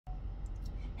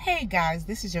Hey guys,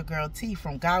 this is your girl T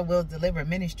from God Will Deliver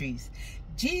Ministries.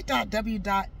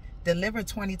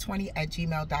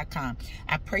 g.w.deliver2020@gmail.com.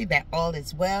 I pray that all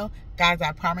is well. Guys,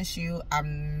 I promise you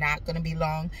I'm not going to be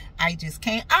long. I just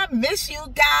can't. I miss you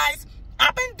guys.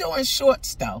 I've been doing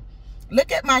shorts though.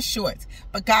 Look at my shorts.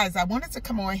 But guys, I wanted to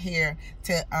come on here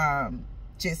to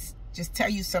just tell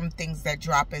you some things that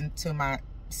drop into my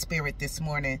spirit this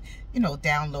morning. You know,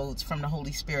 downloads from the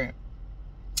Holy Spirit.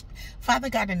 Father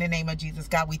God, in the name of Jesus,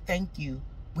 God, we thank you.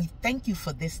 We thank you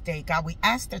for this day. God, we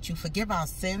ask that you forgive our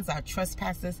sins, our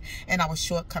trespasses, and our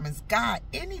shortcomings. God,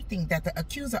 anything that the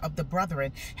accuser of the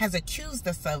brethren has accused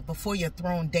us of before your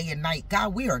throne day and night,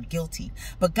 God, we are guilty.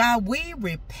 But God, we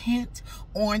repent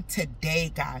on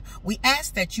today, God. We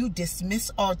ask that you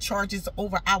dismiss all charges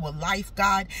over our life,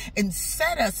 God, and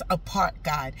set us apart,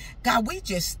 God. God, we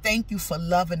just thank you for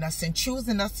loving us and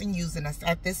choosing us and using us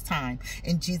at this time.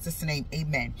 In Jesus' name,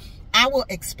 amen. I will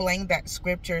explain that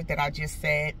scripture that I just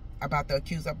said about the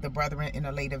accuser of the brethren in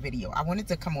a later video. I wanted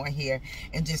to come on here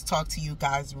and just talk to you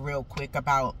guys real quick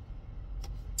about,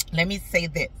 let me say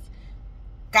this.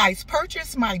 Guys,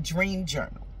 purchase my dream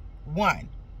journal. 1,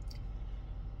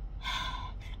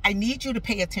 I need you to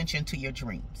pay attention to your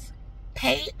dreams.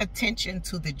 Pay attention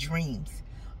to the dreams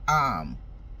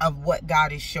of what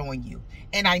God is showing you.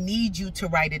 And I need you to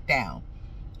write it down.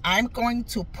 I'm going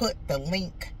to put the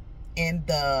link in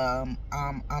the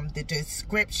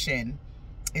description.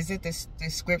 Is it this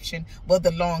description? Well,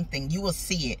 the long thing, you will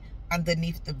see it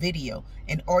underneath the video,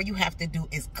 and all you have to do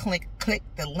is click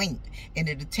the link and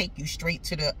it'll take you straight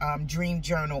to the dream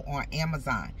journal on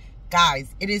Amazon.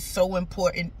 Guys, it is so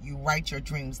important you write your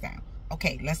dreams down.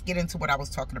 Okay, let's get into what I was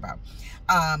talking about.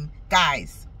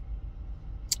 Guys,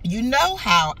 you know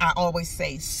how I always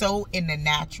say, so in the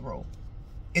natural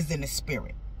is in the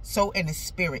spirit. So in the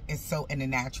spirit is so in the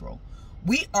natural.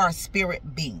 We are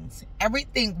spirit beings.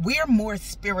 Everything, we're more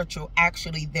spiritual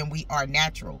actually than we are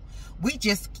natural. We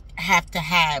just have to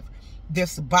have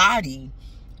this body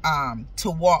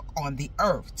to walk on the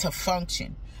earth, to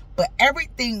function. But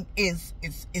everything is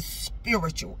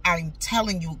spiritual. I'm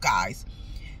telling you guys.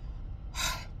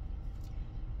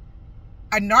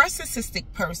 A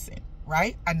narcissistic person,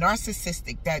 right? A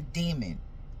narcissistic, that demon,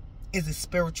 is a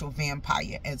spiritual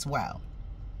vampire as well.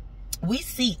 We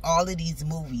see all of these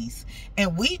movies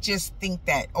and we just think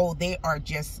that, oh, they are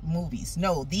just movies.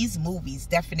 No, these movies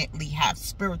definitely have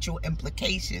spiritual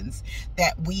implications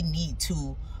that we need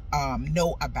to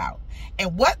know about.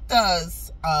 And what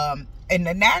does in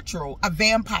the natural a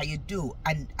vampire do?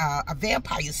 A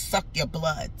vampire suck your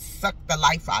blood, suck the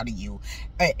life out of you.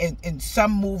 In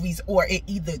some movies, or it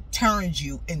either turns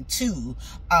you into,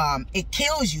 it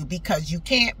kills you, because you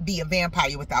can't be a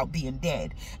vampire without being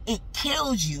dead. It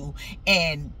kills you,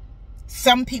 and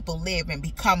some people live and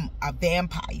become a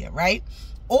vampire, right?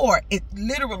 Or it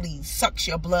literally sucks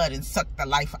your blood and sucks the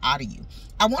life out of you.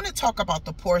 I want to talk about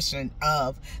the portion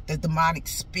of the demonic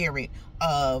spirit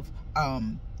of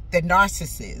the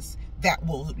narcissist that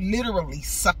will literally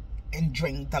suck and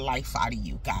drain the life out of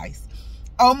you, guys.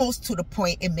 Almost to the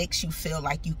point it makes you feel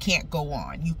like you can't go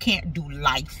on. You can't do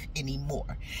life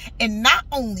anymore. And not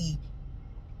only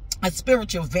a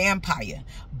spiritual vampire,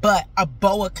 but a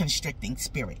boa constricting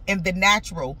spirit. In the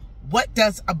natural, what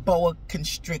does a boa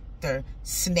constrictor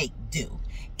snake do?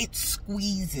 It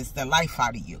squeezes the life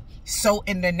out of you. So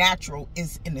in the natural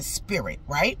is in the spirit,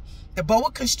 right? The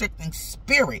boa constricting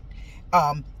spirit,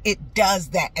 it does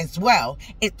that as well.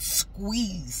 It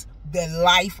squeezes the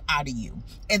life out of you.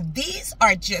 And these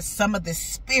are just some of the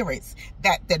spirits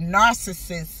that the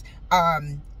narcissist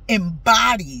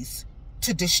embodies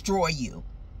to destroy you,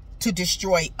 to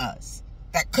destroy us,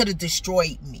 that could have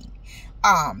destroyed me.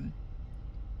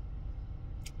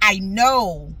 I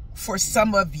know for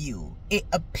some of you, it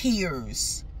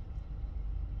appears,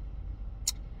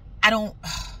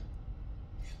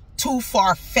 too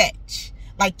far-fetched.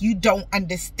 Like you don't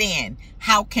understand,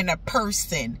 how can a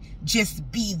person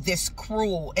just be this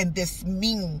cruel and this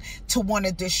mean to want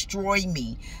to destroy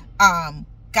me?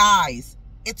 Guys,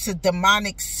 it's a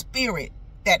demonic spirit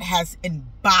that has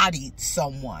embodied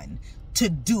someone to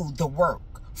do the work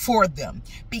for them.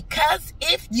 Because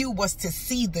if you was to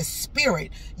see the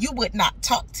spirit, you would not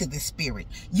talk to the spirit.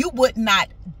 You would not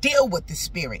deal with the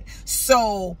spirit.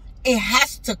 So it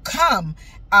has to come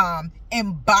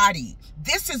embodied.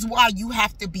 This is why you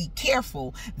have to be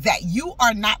careful that you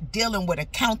are not dealing with a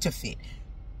counterfeit.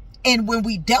 And when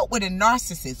we dealt with a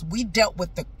narcissist, we dealt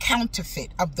with the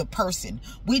counterfeit of the person.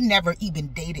 We never even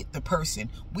dated the person.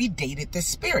 We dated the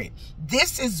spirit.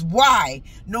 This is why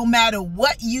no matter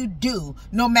what you do,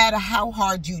 no matter how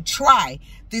hard you try,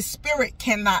 the spirit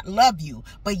cannot love you.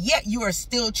 But yet you are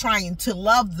still trying to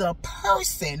love the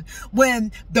person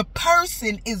when the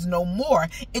person is no more.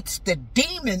 It's the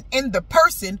demon in the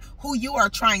person who you are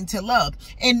trying to love.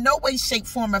 In no way, shape,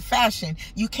 form, or fashion,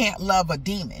 you can't love a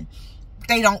demon.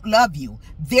 They don't love you.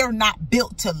 They're not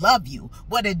built to love you.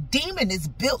 What a demon is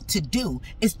built to do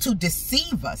is to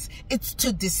deceive us. It's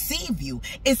to deceive you.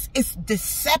 It's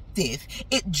deceptive.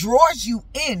 It draws you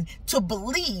in to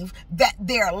believe that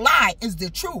their lie is the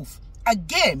truth.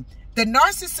 Again, the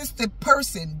narcissistic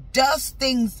person does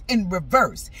things in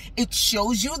reverse. It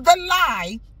shows you the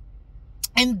lie,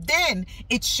 and then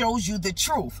it shows you the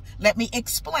truth. Let me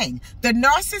explain. The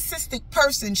narcissistic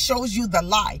person shows you the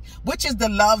lie, which is the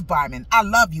love bombing. I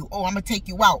love you. Oh, I'm going to take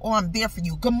you out. Oh, I'm there for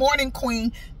you. Good morning,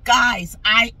 Queen. Guys,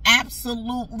 I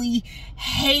absolutely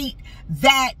hate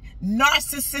that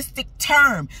narcissistic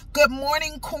term. Good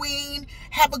morning, Queen.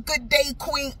 Have a good day,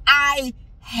 Queen. I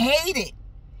hate it.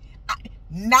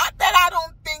 Not that I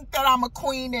don't think that I'm a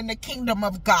queen in the kingdom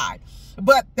of God,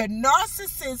 but the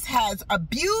narcissist has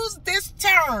abused this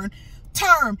term.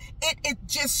 It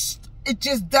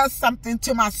just does something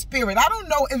to my spirit. I don't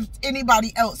know if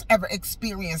anybody else ever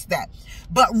experienced that,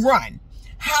 but run.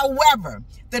 However,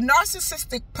 the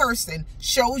narcissistic person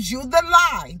shows you the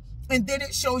lie, and then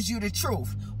it shows you the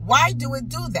truth. Why do it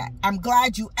do that? I'm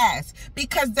glad you asked,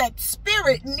 because that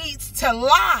spirit needs to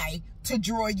lie to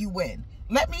draw you in.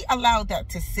 Let me allow that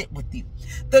to sit with you.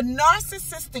 The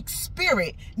narcissistic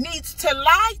spirit needs to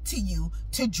lie to you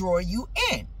to draw you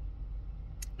in.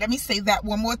 Let me say that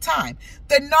one more time.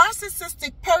 The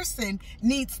narcissistic person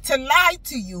needs to lie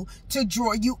to you to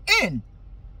draw you in.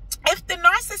 If the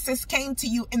narcissist came to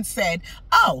you and said,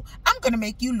 oh, I'm going to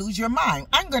make you lose your mind.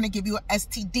 I'm going to give you an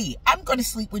STD. I'm going to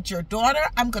sleep with your daughter.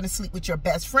 I'm going to sleep with your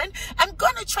best friend. I'm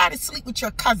going to try to sleep with your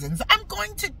cousins. I'm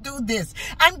going to do this.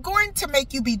 I'm going to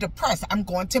make you be depressed. I'm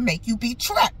going to make you be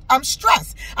stressed.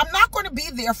 I'm not going to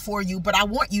be there for you, but I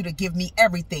want you to give me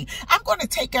everything. I'm going to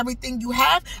take everything you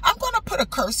have. I'm going to put a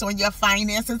curse on your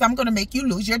finances. I'm going to make you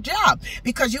lose your job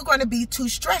because you're going to be too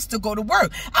stressed to go to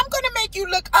work. I'm going to make you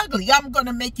look ugly. I'm going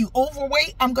to make you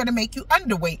overweight. I'm going to make you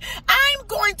underweight. I'm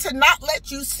going to not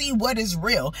let you see what is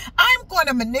real. I'm going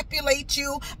to manipulate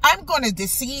you. I'm going to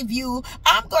deceive you.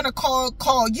 I'm going to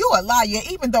call you a liar,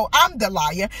 even though I'm the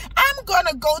liar. I'm going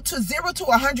to go to 0 to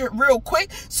 100 real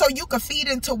quick so you can feed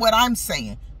into what I'm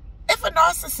saying. If a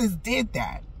narcissist did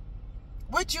that,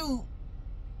 would you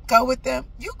go with them?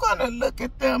 You're going to look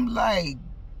at them like,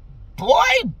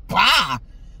 boy, bye.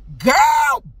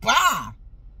 Girl, bye.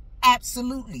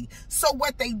 Absolutely. So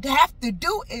what they have to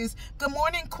do is, good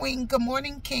morning, Queen. Good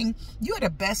morning, King. You're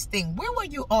the best thing. Where were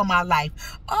you all my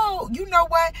life? Oh, you know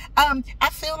what? I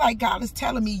feel like God is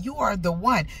telling me you are the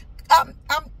one. I'm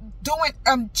doing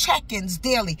check-ins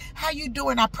daily. How you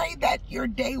doing? I pray that your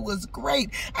day was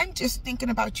great. I'm just thinking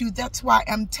about you. That's why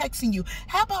I'm texting you.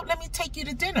 How about let me take you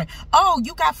to dinner? Oh,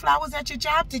 you got flowers at your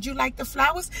job? Did you like the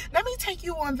flowers? Let me take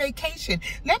you on vacation.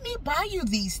 Let me buy you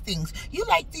these things. You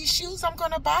like these shoes? I'm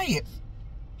going to buy it.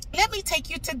 Let me take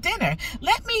you to dinner.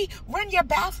 Let me run your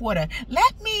bath water.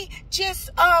 Let me just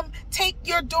take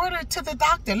your daughter to the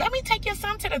doctor. Let me take your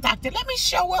son to the doctor. Let me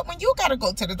show up when you got to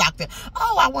go to the doctor.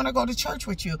 Oh, I want to go to church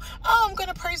with you. Oh, I'm going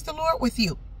to praise the Lord with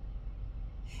you.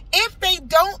 If they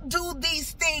don't do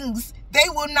these things, they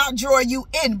will not draw you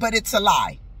in, but it's a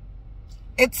lie.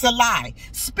 It's a lie.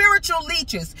 Spiritual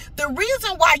leeches. The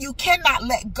reason why you cannot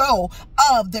let go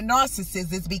of the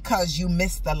narcissist is because you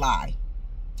missed the lie.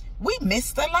 We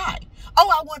missed the lie.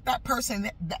 Oh, I want that person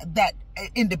that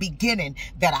in the beginning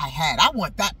that I had. I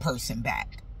want that person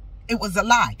back. It was a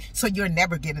lie. So you're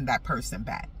never getting that person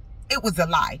back. It was a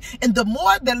lie. And the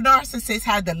more the narcissist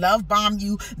had to love bomb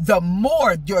you, the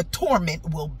more your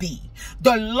torment will be.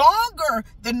 The longer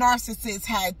the narcissist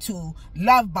had to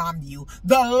love bomb you,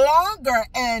 the longer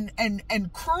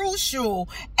and crucial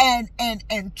and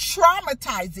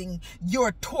traumatizing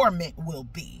your torment will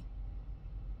be.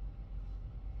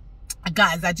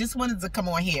 Guys, I just wanted to come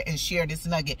on here and share this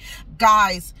nugget.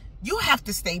 Guys, you have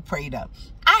to stay prayed up.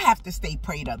 I have to stay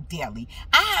prayed up daily.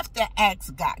 I have to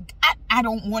ask God. I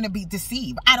don't want to be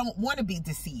deceived. I don't want to be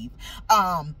deceived.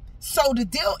 So the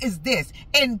deal is this.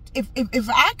 And if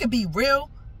I could be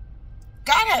real,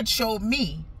 God had showed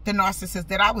me the narcissist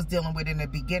that I was dealing with in the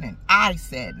beginning. I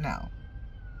said no.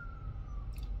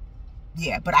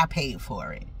 Yeah, but I paid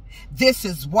for it. This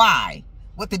is why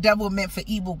What the devil meant for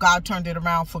evil, God turned it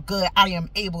around for good. I am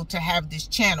able to have this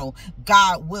channel,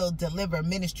 God Will Deliver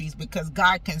Ministries, because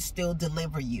God can still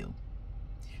deliver you.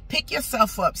 Pick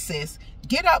yourself up, sis.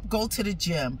 Get up, go to the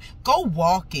gym, go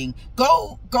walking,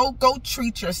 go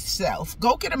treat yourself,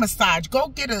 go get a massage, go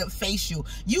get a facial.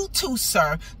 You too,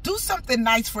 sir, do something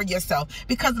nice for yourself,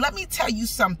 because let me tell you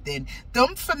something,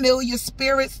 them familiar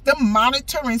spirits, them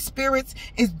monitoring spirits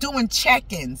is doing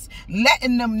check-ins,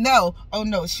 letting them know, oh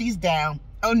no, she's down,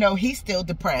 oh no, he's still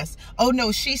depressed, oh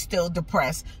no, she's still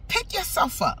depressed. Pick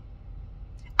yourself up.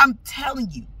 I'm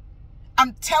telling you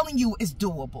it's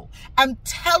doable. I'm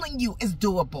telling you it's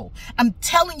doable. I'm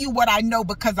telling you what I know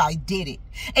because I did it.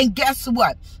 And guess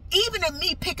what? Even in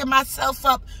me picking myself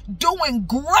up, doing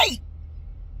great,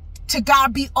 to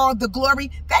God be all the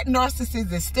glory, that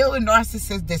narcissist is still a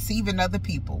narcissist deceiving other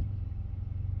people.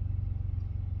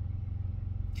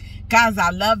 Guys, I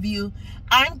love you.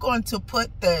 I'm going to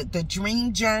put the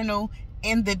dream journal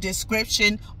in the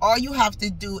description. All you have to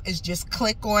do is just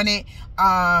click on it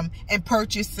and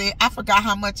purchase it. I forgot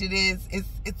how much it is.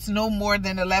 It's no more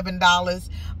than $11.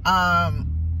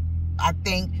 I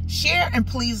think. Share and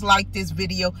please like this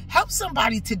video. Help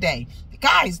somebody today.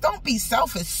 Guys, don't be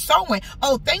selfish. Sowing.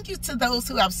 Oh, thank you to those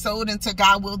who have sowed into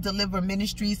God Will Deliver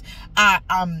Ministries.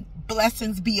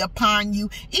 Blessings be upon you.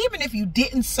 Even if you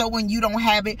didn't sow and you don't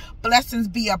have it, blessings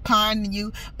be upon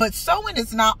you. But sowing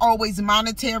is not always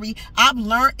monetary. I've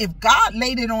learned if God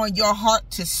laid it on your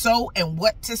heart to sow and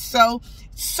what to sow,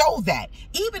 sow that.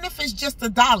 Even if it's just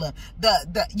 $1.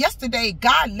 Yesterday,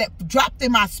 God dropped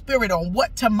in my spirit on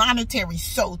what to monetary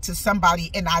sow to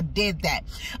somebody, and I did that.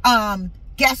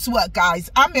 Guess what, guys?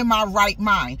 I'm in my right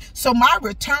mind. So my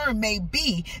return may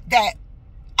be that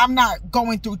I'm not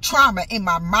going through trauma in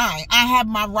my mind. I have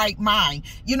my right mind.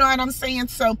 You know what I'm saying?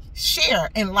 So share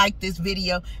and like this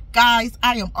video. Guys,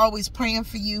 I am always praying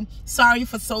for you. Sorry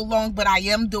for so long, but I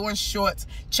am doing shorts.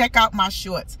 Check out my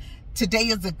shorts. Today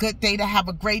is a good day to have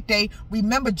a great day.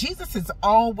 Remember, Jesus is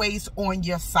always on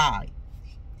your side.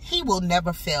 He will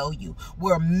never fail you.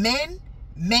 We're men,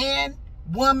 man,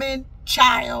 woman,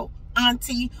 child,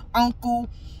 auntie, uncle,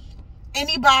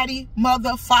 anybody,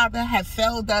 mother, father have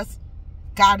failed us.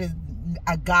 God is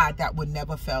a God that would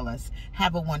never fail us.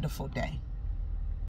 Have a wonderful day.